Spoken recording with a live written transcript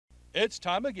It's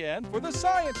time again for the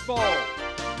Science Bowl.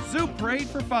 Zoo parade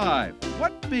for 5.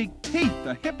 What big teeth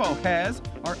the hippo has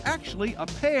are actually a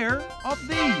pair of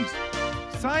these.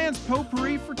 Science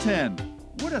potpourri for 10.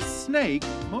 Would a snake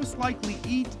most likely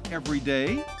eat every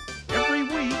day? Every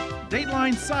week,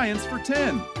 Dateline Science for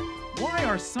 10. Why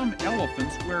are some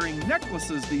elephants wearing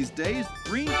necklaces these days?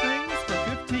 Green things for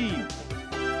 15.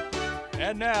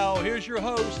 And now, here's your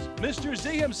host, Mr. Z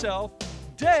himself,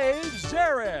 Dave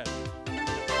Zarin.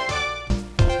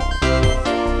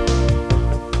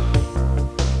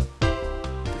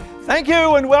 Thank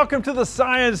you and welcome to the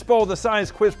Science Bowl, the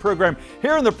science quiz program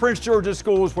here in the Prince George's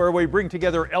Schools, where we bring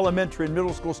together elementary and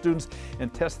middle school students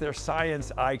and test their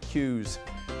science IQs.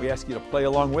 We ask you to play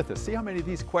along with us. See how many of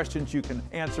these questions you can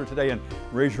answer today and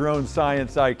raise your own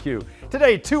science IQ.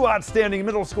 Today, 2 outstanding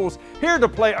middle schools here to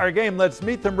play our game. Let's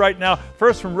meet them right now.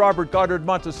 First, from Robert Goddard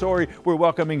Montessori, we're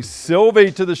welcoming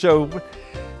Sylvie to the show.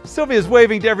 Sylvie is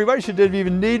waving to everybody. She didn't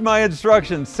even need my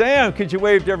instructions. Sam, could you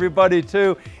wave to everybody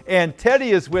too? And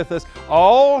Teddy is with us.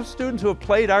 All students who have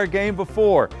played our game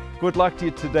before. Good luck to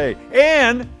you today.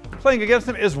 And playing against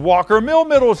them is Walker Mill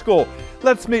Middle School.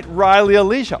 Let's meet Riley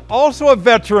Alicia, also a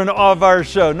veteran of our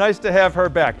show. Nice to have her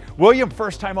back. William,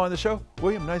 first time on the show.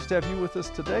 William, nice to have you with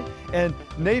us today. And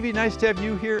Navy, nice to have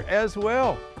you here as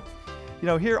well. You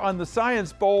know, here on the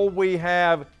Science Bowl, we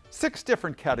have 6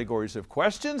 different categories of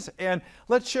questions, and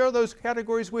let's share those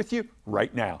categories with you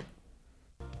right now.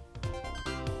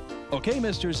 Okay,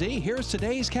 Mr. Z, here's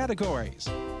today's categories.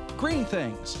 Green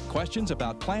things, questions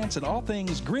about plants and all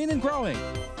things green and growing.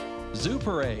 Zoo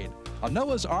parade, a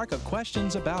Noah's Ark of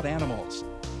questions about animals.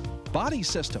 Body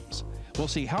systems, we'll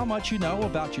see how much you know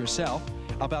about yourself,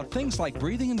 about things like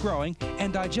breathing and growing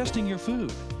and digesting your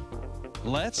food.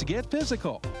 Let's get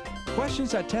physical.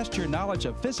 Questions that test your knowledge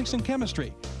of physics and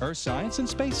chemistry, earth science and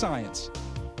space science.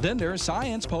 Then there's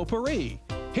science potpourri.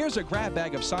 Here's a grab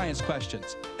bag of science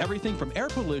questions, everything from air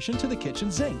pollution to the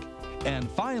kitchen sink. And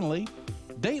finally,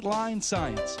 Dateline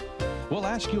Science. We'll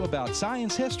ask you about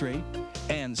science history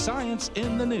and science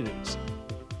in the news.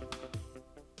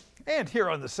 And here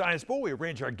on the Science Bowl, we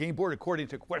arrange our game board according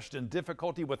to question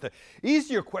difficulty, with the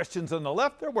easier questions on the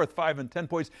left. They're worth 5 and 10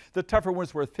 points. The tougher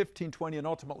ones worth 15, 20, and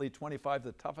ultimately 25,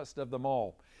 the toughest of them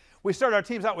all. We start our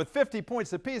teams out with 50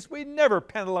 points apiece. We never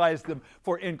penalize them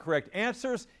for incorrect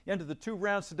answers. Into the 2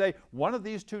 rounds today, one of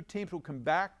these 2 teams will come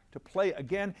back to play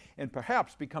again and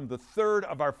perhaps become the 3rd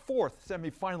of our 4th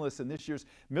semifinalists in this year's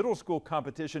middle school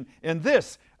competition in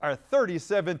this, our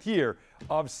 37th year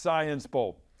of Science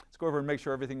Bowl. Go over and make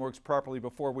sure everything works properly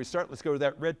before we start. Let's go to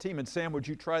that red team. And Sam, would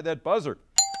you try that buzzer?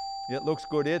 It looks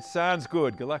good. It sounds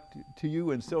good. Good luck to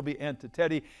you and Sylvie and to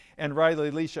Teddy and Riley,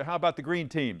 Alicia. How about the green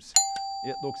teams?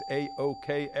 It looks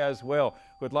A-OK as well.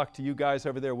 Good luck to you guys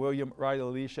over there, William, Riley,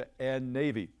 Alicia, and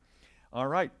Navy. All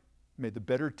right. May the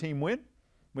better team win.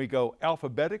 We go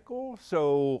alphabetical,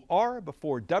 so R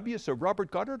before W. So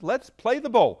Robert Goddard, let's play the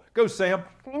bowl. Go, Sam.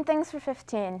 Green things for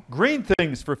 15. Green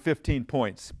things for 15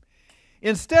 points.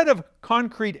 Instead of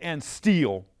concrete and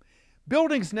steel,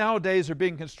 buildings nowadays are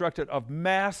being constructed of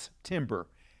mass timber,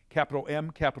 capital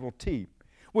M, capital T,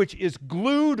 which is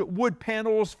glued wood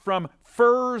panels from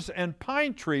firs and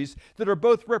pine trees that are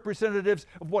both representatives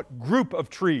of what group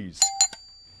of trees?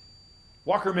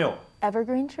 Walker Mill.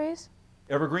 Evergreen trees?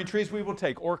 Evergreen trees we will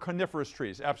take, or coniferous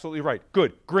trees. Absolutely right.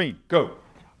 Good. Green. Go.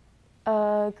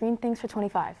 Green things for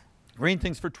 25. Green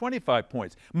things for 25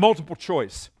 points. Multiple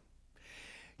choice.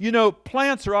 You know,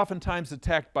 plants are oftentimes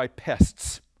attacked by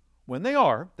pests. When they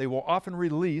are, they will often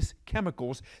release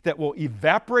chemicals that will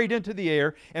evaporate into the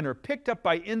air and are picked up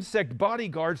by insect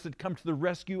bodyguards that come to the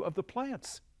rescue of the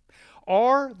plants.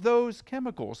 Are those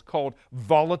chemicals called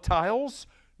volatiles,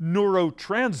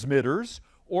 neurotransmitters,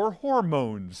 or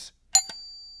hormones?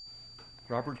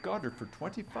 Robert Goddard for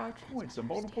 25 points, a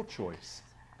multiple choice.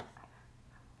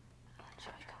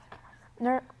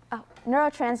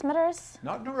 Neurotransmitters?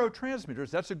 Not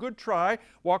neurotransmitters. That's a good try.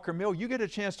 Walker Mill, you get a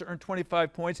chance to earn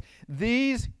 25 points.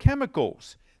 These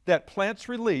chemicals that plants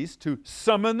release to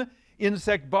summon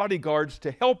insect bodyguards to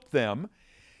help them,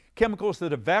 chemicals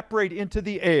that evaporate into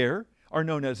the air, are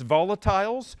known as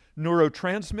volatiles,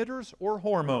 neurotransmitters, or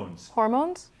hormones.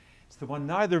 Hormones? It's the one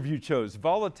neither of you chose.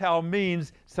 Volatile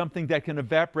means something that can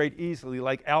evaporate easily,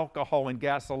 like alcohol and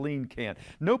gasoline can.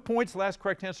 No points. Last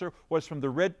correct answer was from the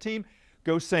red team.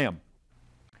 Go, Sam.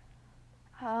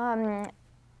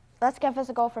 Let's get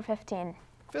physical for 15.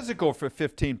 Physical for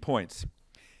 15 points.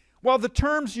 While the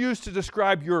terms used to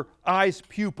describe your eye's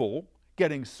pupil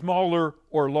getting smaller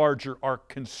or larger are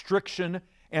constriction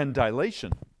and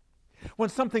dilation, when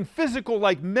something physical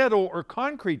like metal or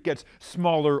concrete gets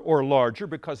smaller or larger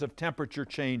because of temperature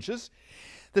changes,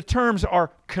 The terms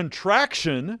are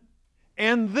contraction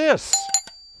and this.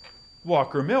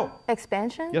 Walker Mill.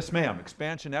 Expansion? Yes, ma'am.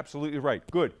 Expansion, absolutely right.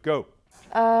 Good, go.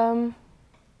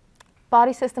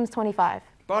 Body systems, 25.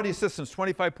 Body systems,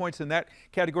 25 points in that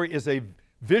category is a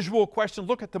visual question.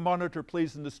 Look at the monitor,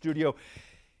 please, in the studio.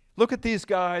 Look at these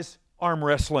guys, arm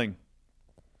wrestling.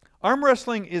 Arm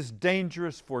wrestling is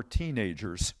dangerous for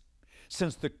teenagers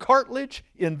since the cartilage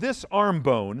in this arm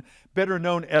bone, better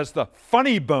known as the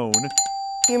funny bone.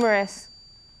 Humerus.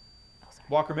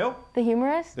 Walker Mill? The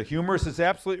humerus? The humerus is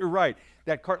absolutely right.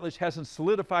 That cartilage hasn't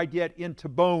solidified yet into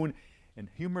bone, and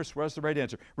humerus was the right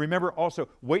answer. Remember also,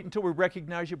 wait until we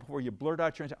recognize you before you blurt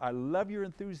out your answer. I love your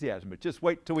enthusiasm, but just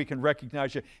wait till we can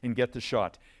recognize you and get the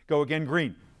shot. Go again,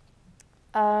 green.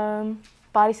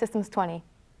 Body systems, 20.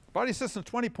 Body system,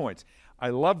 20 points. I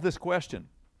love this question.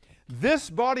 This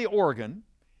body organ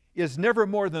is never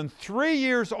more than 3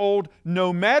 years old,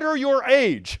 no matter your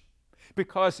age,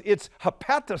 because its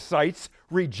hepatocytes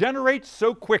regenerate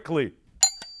so quickly.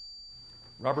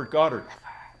 Robert Goddard.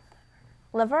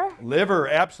 Liver? Liver,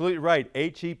 absolutely right.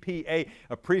 H-E-P-A,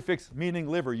 a prefix meaning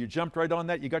liver. You jumped right on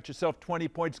that. You got yourself 20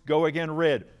 points. Go again,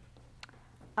 red.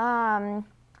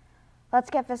 Let's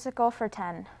get physical for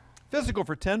 10. Physical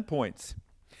for 10 points.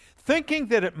 Thinking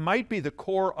that it might be the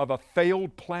core of a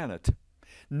failed planet,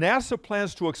 NASA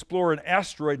plans to explore an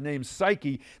asteroid named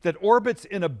Psyche that orbits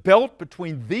in a belt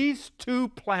between these two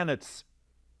planets.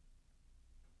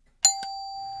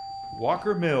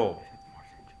 Walker Mill.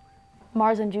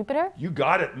 Mars and Jupiter? You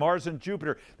got it, Mars and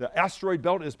Jupiter. The asteroid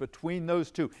belt is between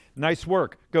those two. Nice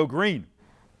work. Go green.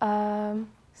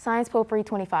 Science potpourri,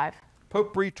 25.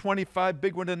 Potpourri, 25,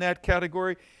 big one in that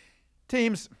category.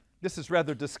 Teams, this is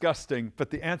rather disgusting,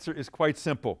 but the answer is quite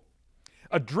simple.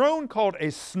 A drone called a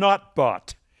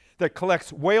snotbot that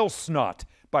collects whale snot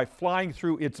by flying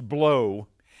through its blow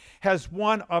has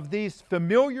one of these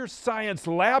familiar science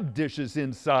lab dishes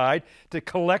inside to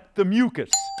collect the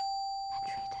mucus.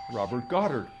 Robert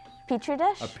Goddard. Petri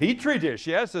dish? A Petri dish,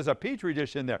 yes, there's a Petri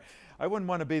dish in there. I wouldn't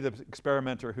want to be the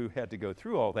experimenter who had to go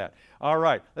through all that. All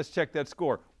right, let's check that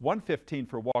score. 115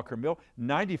 for Walker Mill,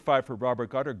 95 for Robert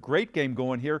Goddard. Great game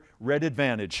going here, red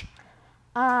advantage.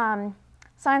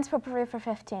 Science potpourri for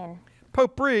 15.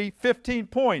 Potpourri, 15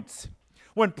 points.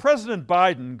 When President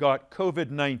Biden got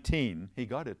COVID-19, he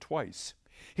got it twice.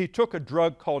 He took a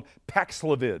drug called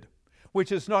Paxlovid,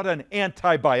 which is not an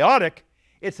antibiotic,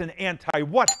 it's an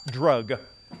anti-what drug?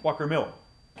 Walker Mill.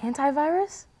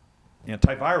 Antivirus?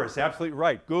 Antivirus, absolutely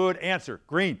right. Good answer.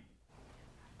 Green.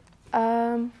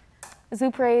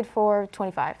 Zuparade for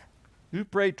 25.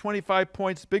 Zuparade, 25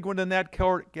 points. Big one in that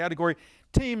category.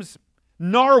 Teams,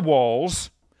 narwhals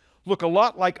look a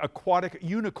lot like aquatic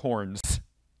unicorns,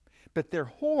 but their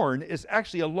horn is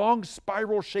actually a long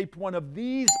spiral-shaped one of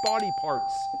these body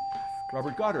parts.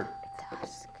 Robert Goddard.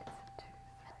 Tusk.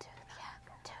 A tooth.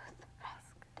 Yeah, tooth.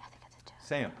 I think it's a tooth.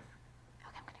 Sam.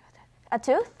 Okay, I'm gonna go with that. A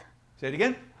tooth? Say it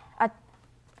again.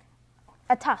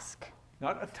 A tusk.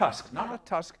 Not a tusk, not a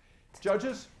tusk.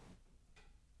 Judges?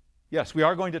 Yes, we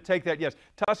are going to take that, yes.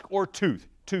 Tusk or tooth.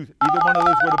 Tooth, either one of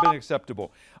those would have been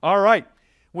acceptable. All right.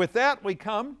 With that, we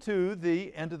come to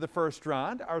the end of the first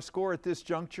round. Our score at this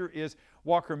juncture is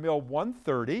Walker Mill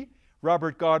 130,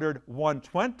 Robert Goddard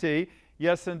 120.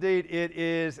 Yes, indeed, it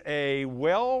is a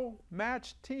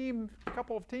well-matched team, a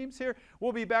couple of teams here.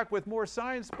 We'll be back with more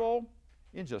Science Bowl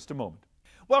in just a moment.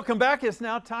 Welcome back. It's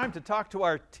now time to talk to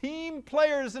our team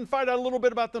players and find out a little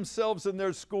bit about themselves and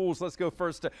their schools. Let's go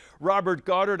first to Robert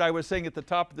Goddard. I was saying at the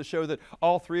top of the show that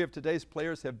all three of today's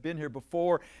players have been here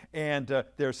before, and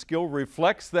their skill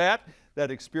reflects that. That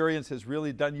experience has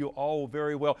really done you all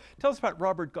very well. Tell us about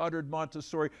Robert Goddard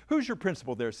Montessori. Who's your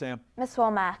principal there, Sam? Miss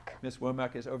Womack. Miss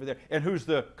Womack is over there. And who's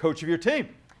the coach of your team?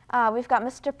 We've got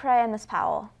Mr. Prey and Miss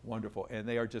Powell. Wonderful. And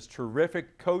they are just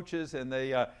terrific coaches, and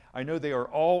they, I know they are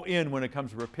all in when it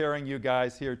comes to preparing you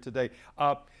guys here today.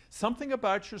 Something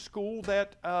about your school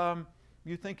that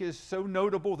you think is so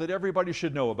notable that everybody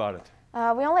should know about it?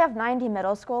 We only have 90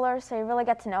 middle schoolers, so you really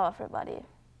get to know everybody.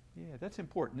 Yeah, that's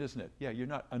important, isn't it? Yeah, you're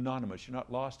not anonymous. You're not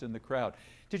lost in the crowd.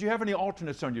 Did you have any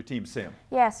alternates on your team, Sam?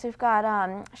 Yes, we've got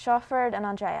Shawford and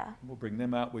Andrea. We'll bring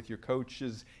them out with your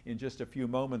coaches in just a few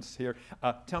moments here.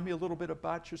 Tell me a little bit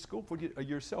about your school,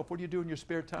 yourself. What do you do in your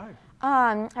spare time?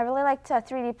 I really like to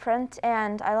 3D print,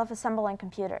 and I love assembling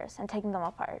computers and taking them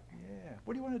apart. Yeah.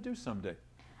 What do you want to do someday?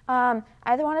 I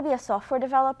either want to be a software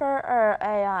developer or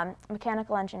a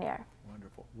mechanical engineer.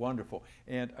 Wonderful, wonderful.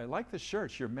 And I like the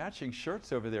shirts. You're matching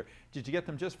shirts over there. Did you get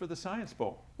them just for the Science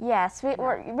Bowl? Yes, we're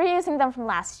reusing them from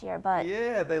last year, but...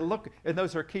 Yeah, they look, and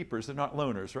those are keepers. They're not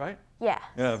loaners, right? Yeah.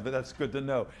 Yeah, but that's good to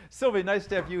know. Sylvie, nice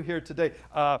to have you here today.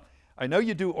 I I know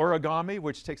you do origami,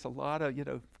 which takes a lot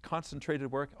of,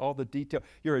 concentrated work, all the detail.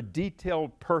 You're a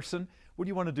detailed person. What do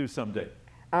you want to do someday?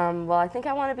 Well, I think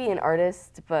I want to be an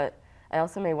artist, but I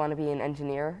also may want to be an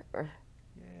engineer. Yeah.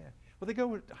 Well, they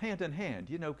go hand in hand,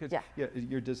 because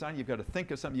your design, you've got to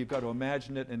think of something, you've got to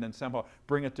imagine it, and then somehow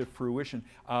bring it to fruition.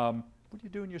 What do you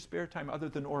do in your spare time other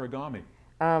than origami?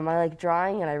 I like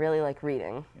drawing, and I really like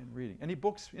reading. And reading. Any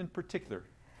books in particular?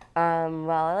 Well,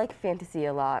 I like fantasy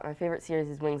a lot. My favorite series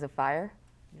is Wings of Fire.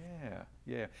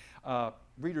 Yeah.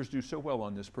 Readers do so well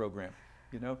on this program.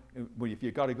 If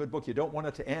you've got a good book, you don't want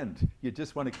it to end. You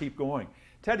just want to keep going.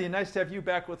 Teddy, nice to have you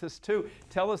back with us too.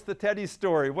 Tell us the Teddy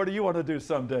story. What do you want to do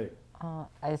someday?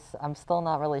 I'm still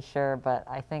not really sure, but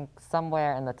I think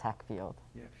somewhere in the tech field.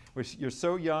 Yeah. Well, you're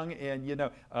so young, and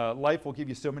life will give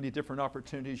you so many different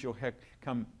opportunities. You'll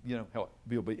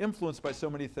you'll be influenced by so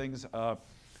many things.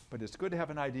 But it's good to have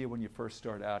an idea when you first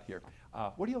start out here.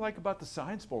 What do you like about the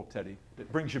Science Bowl, Teddy, that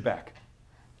brings you back?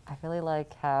 I really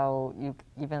like how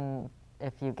even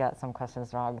if you get some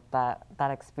questions wrong, that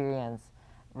experience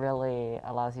really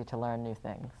allows you to learn new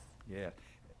things. Yeah.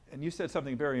 And you said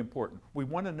something very important. We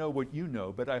want to know what you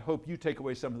know, but I hope you take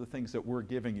away some of the things that we're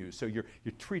giving you. So you're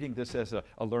treating this as a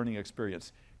learning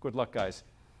experience. Good luck, guys.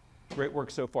 Great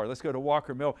work so far. Let's go to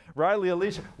Walker Mill. Riley,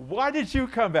 Alicia, why did you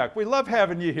come back? We love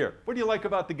having you here. What do you like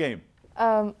about the game?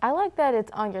 I like that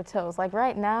it's on your toes. Like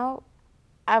right now,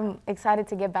 I'm excited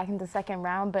to get back into the second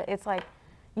round, but it's like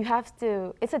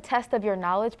it's a test of your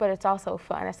knowledge, but it's also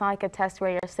fun. It's not like a test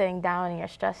where you're sitting down and you're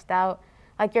stressed out.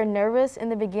 Like you're nervous in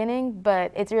the beginning,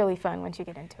 but it's really fun once you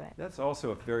get into it. That's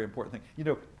also a very important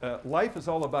thing. Life is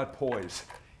all about poise.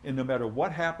 And no matter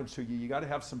what happens to you, you got to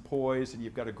have some poise, and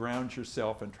you've got to ground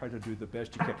yourself and try to do the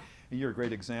best you can. And you're a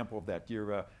great example of that.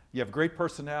 You have great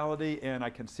personality, and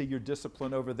I can see your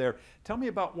discipline over there. Tell me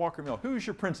about Walker Mill. Who's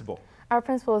your principal? Our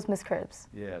principal is Miss Cribbs.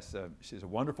 Yes, she's a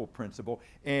wonderful principal.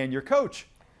 And your coach?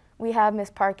 We have Miss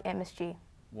Park and Miss G.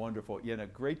 Wonderful.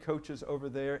 Great coaches over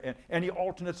there. And any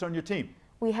alternates on your team?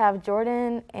 We have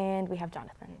Jordan and we have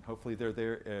Jonathan. Hopefully they're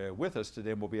there with us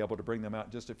today, and we'll be able to bring them out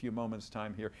in just a few moments'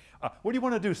 time here. What do you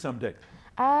want to do someday?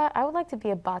 I would like to be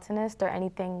a botanist or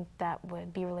anything that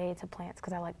would be related to plants,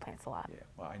 because I like plants a lot. Yeah,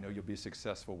 well, I know you'll be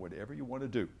successful whatever you want to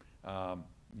do.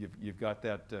 You've got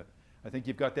that, I think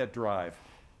you've got that drive.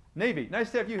 Navy,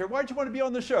 nice to have you here. Why did you want to be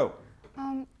on the show?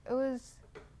 It was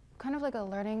kind of like a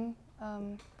learning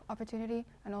opportunity,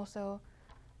 and also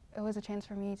it was a chance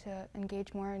for me to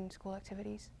engage more in school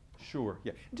activities. Sure,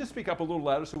 yeah. Just speak up a little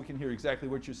louder so we can hear exactly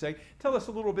what you're saying. Tell us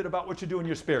a little bit about what you do in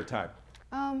your spare time.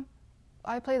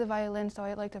 I play the violin, so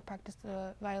I like to practice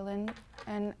the violin,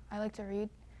 and I like to read.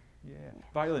 Yeah.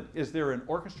 Violin. Is there an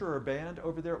orchestra or a band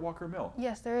over there at Walker Mill?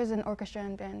 Yes, there is an orchestra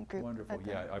and band group. Wonderful.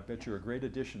 Yeah, I bet you're a great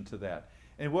addition to that.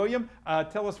 And William,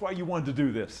 tell us why you wanted to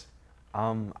do this.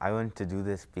 I wanted to do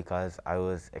this because I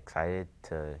was excited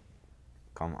to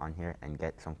come on here and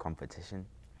get some competition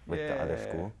with the other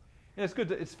school. Yeah, it's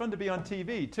good. It's fun to be on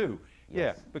TV too.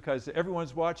 Yes. Yeah, because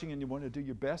everyone's watching and you want to do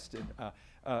your best.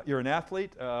 And you're an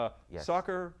athlete. Yes.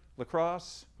 Soccer,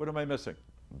 lacrosse. What am I missing?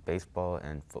 Baseball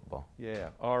and football. Yeah.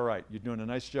 All right. You're doing a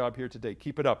nice job here today.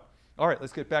 Keep it up. All right,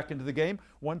 let's get back into the game.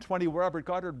 120 Robert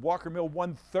Goddard, Walker Mill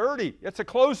 130. It's a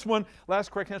close one.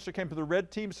 Last correct answer came to the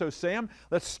red team. So Sam,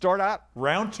 let's start out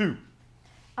round two.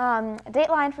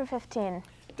 Dateline for 15.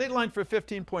 Dateline for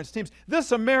 15 points. Teams,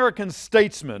 this American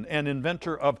statesman and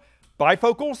inventor of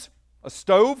bifocals, a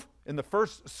stove, and the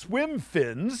first swim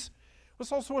fins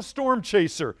was also a storm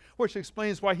chaser, which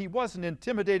explains why he wasn't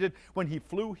intimidated when he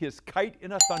flew his kite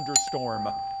in a thunderstorm.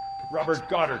 Robert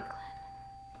Goddard.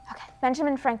 Okay,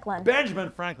 Benjamin Franklin.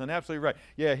 Benjamin Franklin, absolutely right.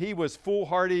 Yeah, he was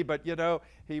foolhardy, but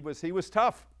he was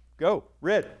tough. Go,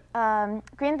 red.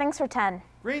 Green things for 10.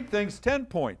 Green things, 10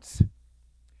 points.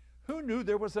 Who knew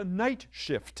there was a night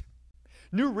shift?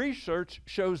 New research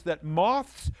shows that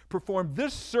moths perform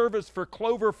this service for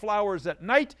clover flowers at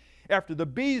night after the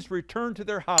bees return to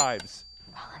their hives.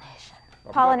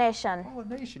 Pollination.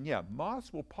 Pollination, yeah.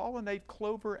 Moths will pollinate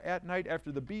clover at night after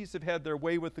the bees have had their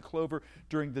way with the clover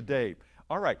during the day.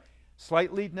 All right,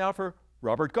 slight lead now for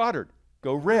Robert Goddard.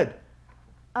 Go red.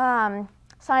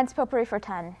 Science potpourri for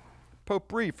 10.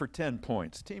 Potpourri for 10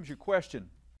 points. Teams, your question.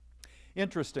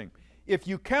 Interesting. If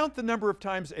you count the number of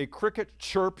times a cricket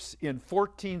chirps in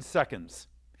 14 seconds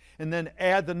and then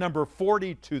add the number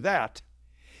 40 to that,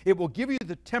 it will give you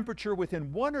the temperature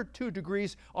within 1 or 2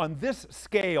 degrees on this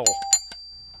scale.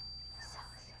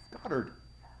 Goddard.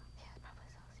 Yeah, probably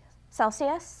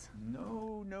Celsius. No.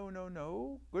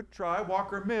 Good try.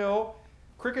 Walker Mill.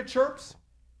 Cricket chirps.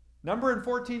 Number in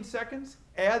 14 seconds,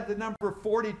 add the number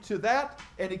 40 to that,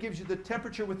 and it gives you the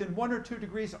temperature within 1 or 2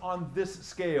 degrees on this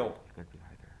scale. It could be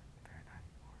either Fahrenheit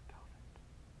or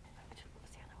Kelvin. What's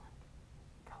the other one?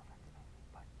 Kelvin,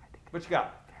 but I think What you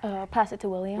got? Pass it to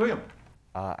William. William.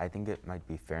 I think it might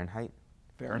be Fahrenheit.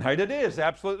 Fahrenheit it is,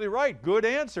 absolutely right. Good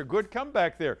answer, good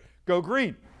comeback there. Go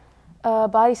green.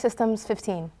 Body systems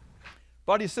 15.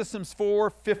 Body systems for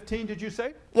 15, did you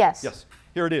say? Yes. Yes,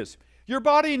 here it is. Your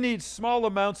body needs small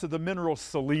amounts of the mineral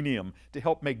selenium to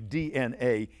help make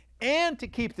DNA and to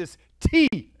keep this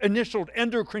T-initialed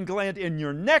endocrine gland in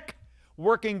your neck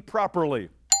working properly.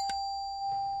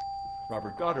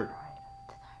 Robert Goddard.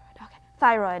 Okay.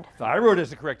 Thyroid. Thyroid is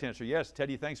the correct answer. Yes,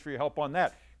 Teddy, thanks for your help on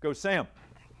that. Go Sam.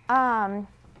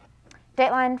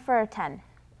 Dateline for 10.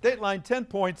 Dateline, 10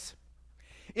 points.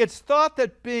 It's thought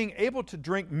that being able to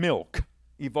drink milk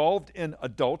evolved in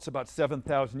adults about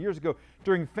 7,000 years ago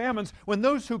during famines when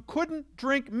those who couldn't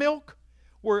drink milk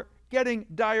were getting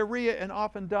diarrhea and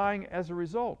often dying as a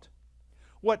result.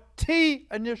 What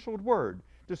T-initialed word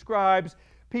describes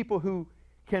people who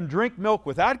can drink milk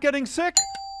without getting sick?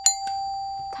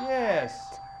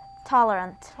 Yes.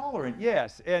 Tolerant. Tolerant,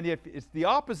 yes. And if it's the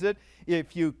opposite,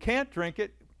 if you can't drink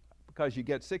it because you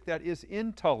get sick, that is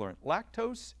intolerant.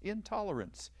 Lactose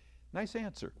intolerance. Nice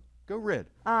answer. Go red.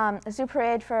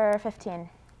 Zuparade for 15.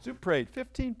 Zuparade,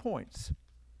 15 points.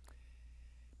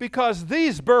 Because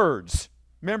these birds,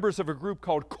 members of a group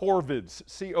called corvids,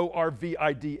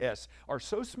 C-O-R-V-I-D-S, are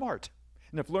so smart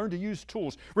and have learned to use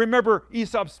tools. Remember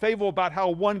Aesop's fable about how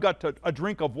one got to a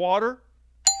drink of water?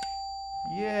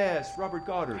 Yes, Robert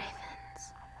Goddard.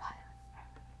 Ravens. What?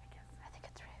 I think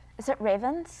it's ravens. Is it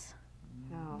ravens?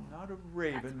 No. Not a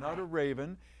raven, not a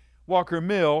raven. Walker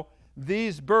Mill,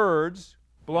 these birds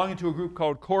belonging to a group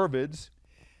called corvids,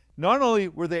 not only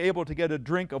were they able to get a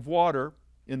drink of water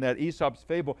in that Aesop's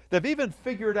fable, they've even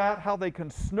figured out how they can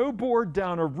snowboard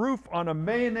down a roof on a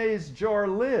mayonnaise jar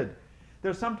lid.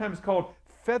 They're sometimes called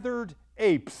feathered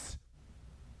apes.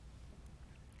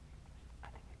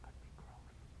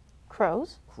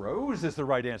 Crows. Crows is the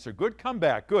right answer. Good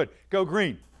comeback. Good. Go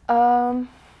green.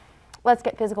 Let's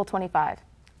get physical 25.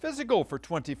 Physical for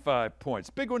 25 points.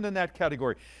 Big one in that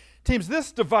category. Teams,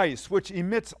 this device, which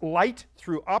emits light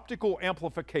through optical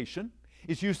amplification,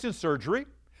 is used in surgery,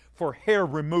 for hair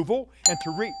removal, and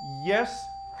to read. Yes,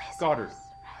 Goddard.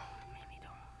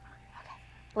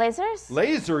 Lasers?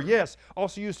 Laser, yes.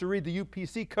 Also used to read the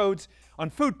UPC codes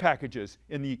on food packages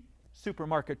in the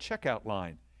supermarket checkout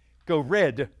line. Go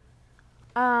red.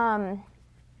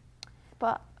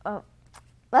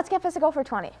 Let's get physical for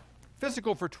 20.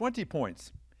 Physical for 20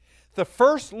 points. The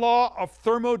first law of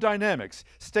thermodynamics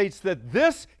states that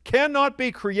this cannot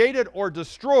be created or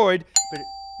destroyed, but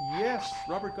yes,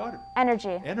 Robert Goddard.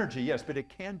 Energy. Energy, yes, but it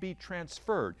can be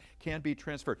transferred. Can be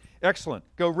transferred. Excellent.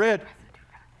 Go red.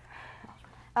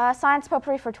 Science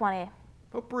potpourri for 20.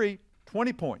 Potpourri,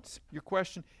 20 points. Your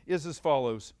question is as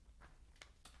follows.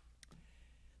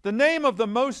 The name of the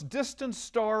most distant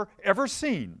star ever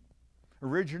seen,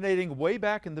 originating way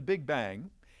back in the Big Bang,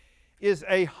 is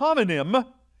a homonym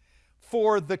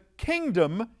for the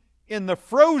kingdom in the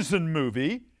Frozen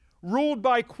movie ruled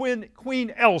by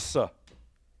Queen Elsa.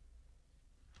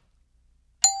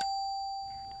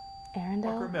 Arendelle.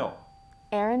 Walker Mill.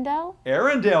 Arendelle?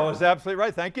 Arendelle is absolutely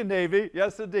right. Thank you, Navy.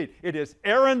 Yes, indeed. It is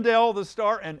Arendelle the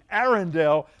star and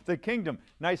Arendelle the kingdom.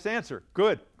 Nice answer.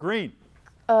 Good. Green.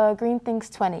 Green things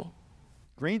 20.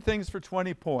 Green things for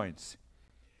 20 points.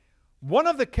 One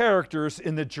of the characters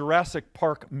in the Jurassic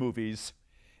Park movies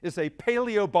is a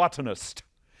paleobotanist,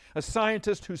 a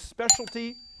scientist whose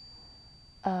specialty...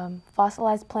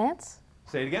 Fossilized plants?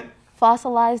 Say it again.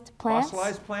 Fossilized plants?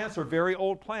 Fossilized plants or very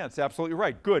old plants. Absolutely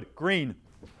right. Good. Green.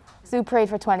 Zuparade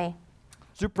for 20.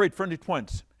 Zuparade for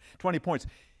 20 points.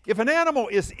 If an animal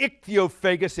is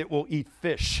ichthyophagous, it will eat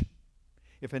fish.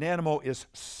 If an animal is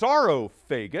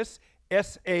saurophagous,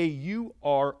 S-A-U-R-O-P-H-A-G-I-S,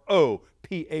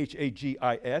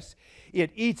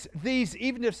 it eats these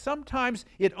even if sometimes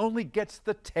it only gets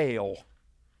the tail.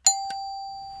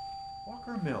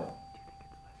 Walker Mill.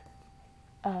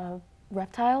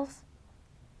 Reptiles?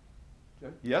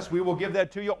 Yes, we will give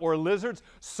that to you. Or lizards.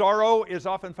 Sorrow is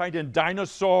often found in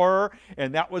dinosaur,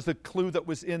 and that was the clue that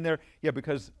was in there. Yeah,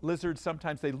 because lizards,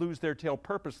 sometimes they lose their tail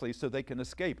purposely so they can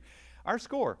escape. Our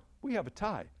score, we have a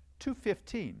tie,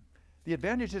 2-15. The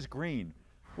advantage is green.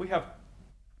 We have a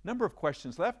number of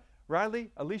questions left. Riley,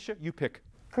 Alicia, you pick.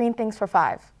 Green things for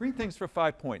 5. Green things for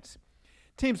 5 points.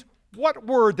 Teams, what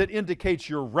word that indicates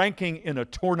your ranking in a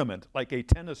tournament, like a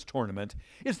tennis tournament,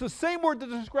 is the same word that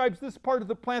describes this part of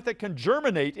the plant that can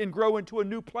germinate and grow into a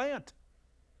new plant?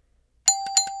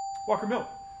 Walker Mill.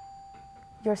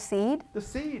 Your seed? The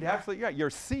seed, absolutely, yeah. You're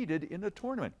seeded in a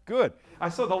tournament. Good. I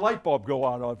saw the light bulb go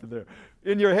on over there.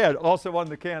 In your head, also on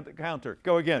the counter.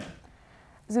 Go again.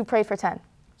 Zoo parade for 10.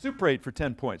 Zoo parade for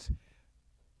 10 points.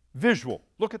 Visual.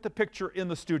 Look at the picture in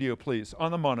the studio, please,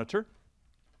 on the monitor.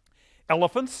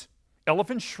 Elephants,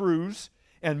 elephant shrews,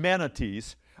 and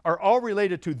manatees are all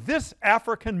related to this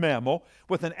African mammal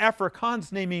with an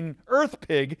Afrikaans naming earth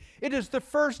pig. It is the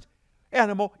first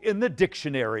animal in the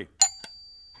dictionary.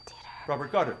 Anteater.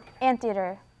 Robert Goddard.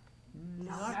 Anteater.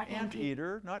 Not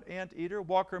anteater, not anteater.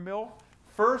 Walker Mill.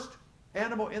 First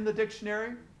animal in the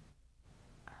dictionary.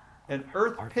 An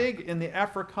earth pig in the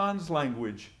Afrikaans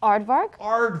language. Aardvark?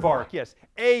 Aardvark, yes.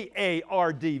 A-A-R-D-V-A-R-K.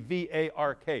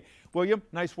 William,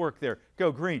 nice work there.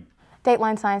 Go green.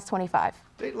 Dateline Science 25.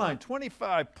 Dateline,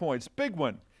 25 points. Big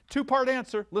one. Two-part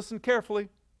answer. Listen carefully.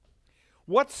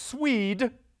 What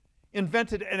Swede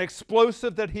invented an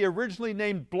explosive that he originally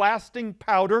named blasting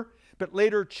powder, but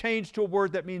later changed to a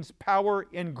word that means power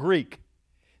in Greek?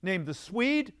 Name the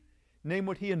Swede. Name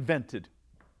what he invented.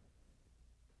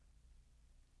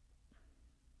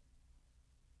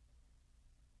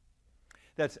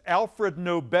 That's Alfred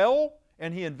Nobel,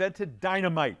 and he invented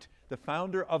dynamite, the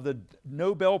founder of the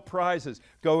Nobel Prizes.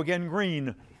 Go again,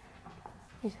 green.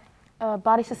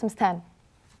 Body Systems 10.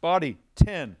 Body,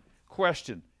 10.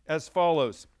 Question as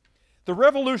follows. The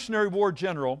Revolutionary War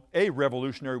general, a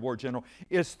Revolutionary War general,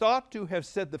 is thought to have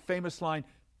said the famous line,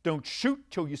 "Don't shoot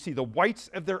till you see the whites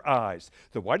of their eyes."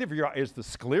 The white of your eye is the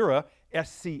sclera,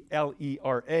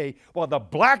 S-C-L-E-R-A, while the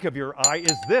black of your eye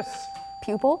is this.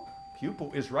 Pupil?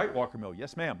 Pupil is right, Walker Mill.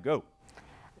 Yes, ma'am. Go.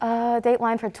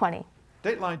 Dateline for 20.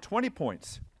 Dateline, 20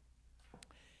 points.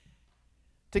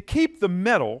 To keep the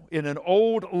metal in an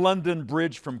old London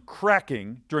bridge from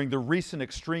cracking during the recent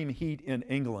extreme heat in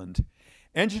England,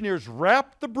 engineers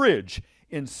wrapped the bridge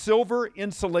in silver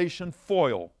insulation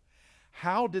foil.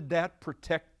 How did that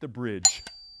protect the bridge?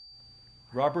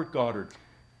 Robert Goddard.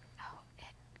 Oh, it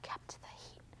kept the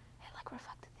heat. It like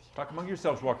reflected the heat. Talk among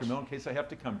yourselves, Walker Mill, in case I have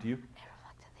to come to you. It reflected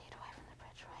the heat away from the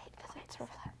bridge, right? Because it's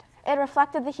reflective. It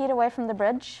reflected the heat away from the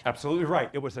bridge. Absolutely right.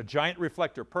 It was a giant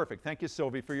reflector. Perfect. Thank you,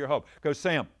 Sylvie, for your help. Go,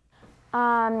 Sam.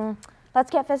 Let's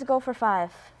get physical for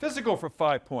 5. Physical for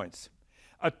 5 points.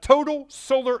 A total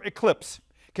solar eclipse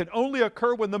can only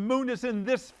occur when the moon is in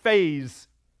this phase.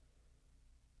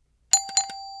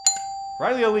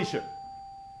 Riley Alicia.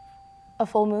 A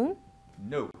full moon?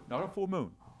 No, not a full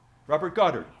moon. Robert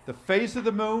Goddard. The phase of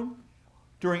the moon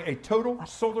during a total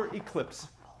solar eclipse.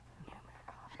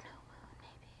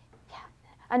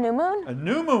 A new moon? A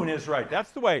new moon is right.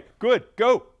 That's the way. Good.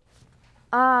 Go.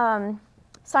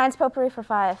 Science potpourri for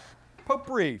 5.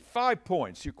 Potpourri, 5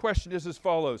 points. Your question is as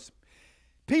follows.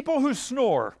 People who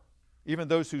snore, even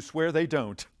those who swear they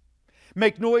don't,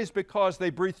 make noise because they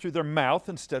breathe through their mouth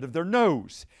instead of their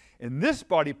nose. And this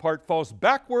body part falls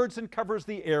backwards and covers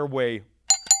the airway.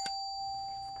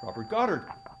 Robert Goddard.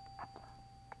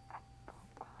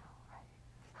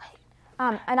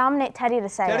 I nominate Teddy to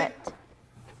say Teddy? it.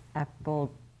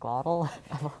 Epiglottal?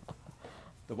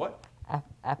 The what?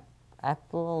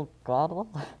 Epiglottal?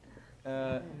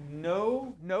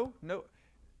 No.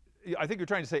 I think you're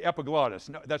trying to say epiglottis.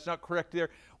 No, that's not correct there.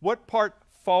 What part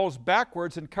falls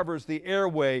backwards and covers the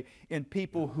airway in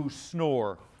people who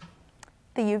snore?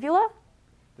 The uvula?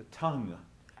 The tongue.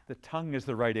 The tongue is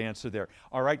the right answer there.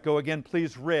 All right, go again,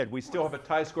 please. Red. We still have a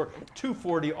tie score,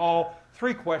 240 all.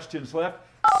 3 questions left.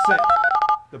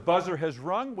 The buzzer has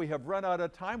rung. We have run out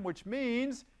of time, which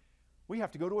means we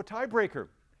have to go to a tiebreaker.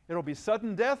 It'll be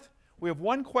sudden death. We have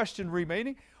 1 question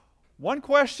remaining. 1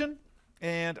 question,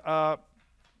 and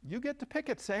you get to pick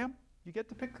it, Sam. You get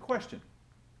to pick the question.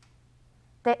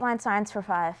 Dateline Science for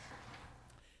 5.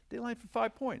 Dateline for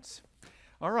 5 points.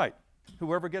 All right.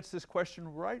 Whoever gets this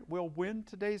question right will win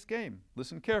today's game.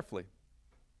 Listen carefully.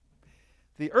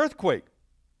 The earthquake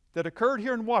that occurred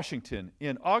here in Washington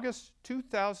in August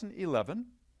 2011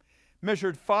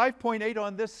 measured 5.8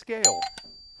 on this scale.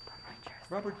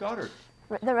 Robert Goddard.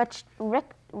 The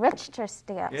Richter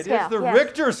scale. It is the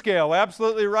Richter scale,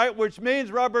 absolutely right, which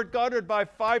means, Robert Goddard, by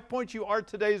 5 points, you are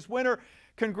today's winner.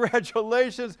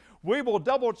 Congratulations. We will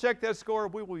double check that score.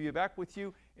 We will be back with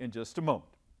you in just a moment.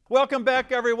 Welcome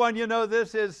back, everyone. You know,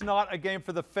 this is not a game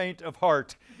for the faint of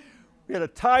heart. We had a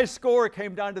tie score. It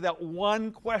came down to that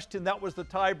 1 question. That was the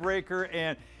tiebreaker,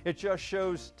 and it just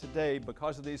shows today,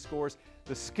 because of these scores,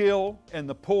 the skill and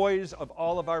the poise of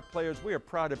all of our players. We are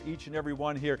proud of each and every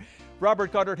one here.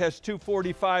 Robert Goddard has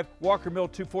 245, Walker Mill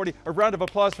 240. A round of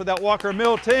applause for that Walker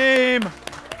Mill team.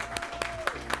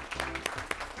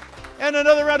 And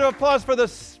another round of applause for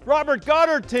the Robert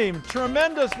Goddard team.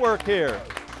 Tremendous work here.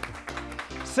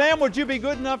 Sam, would you be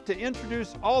good enough to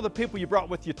introduce all the people you brought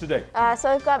with you today? So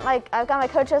I've got my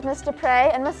coaches, Mr. Prey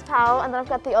and Miss Powell, and then I've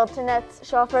got the alternates,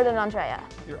 Shelford and Andrea.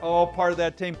 You're all part of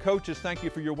that team. Coaches, thank you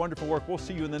for your wonderful work. We'll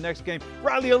see you in the next game.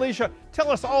 Riley, Alicia, tell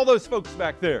us all those folks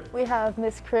back there. We have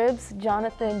Miss Cribbs,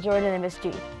 Jonathan, Jordan, and Miss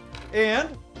G.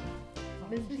 And?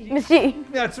 Miss G.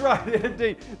 That's right,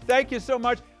 indeed. Thank you so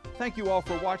much. Thank you all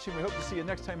for watching. We hope to see you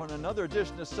next time on another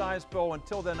edition of Science Bowl.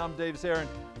 Until then, I'm Dave Zarin.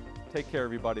 Take care,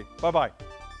 everybody. Bye-bye.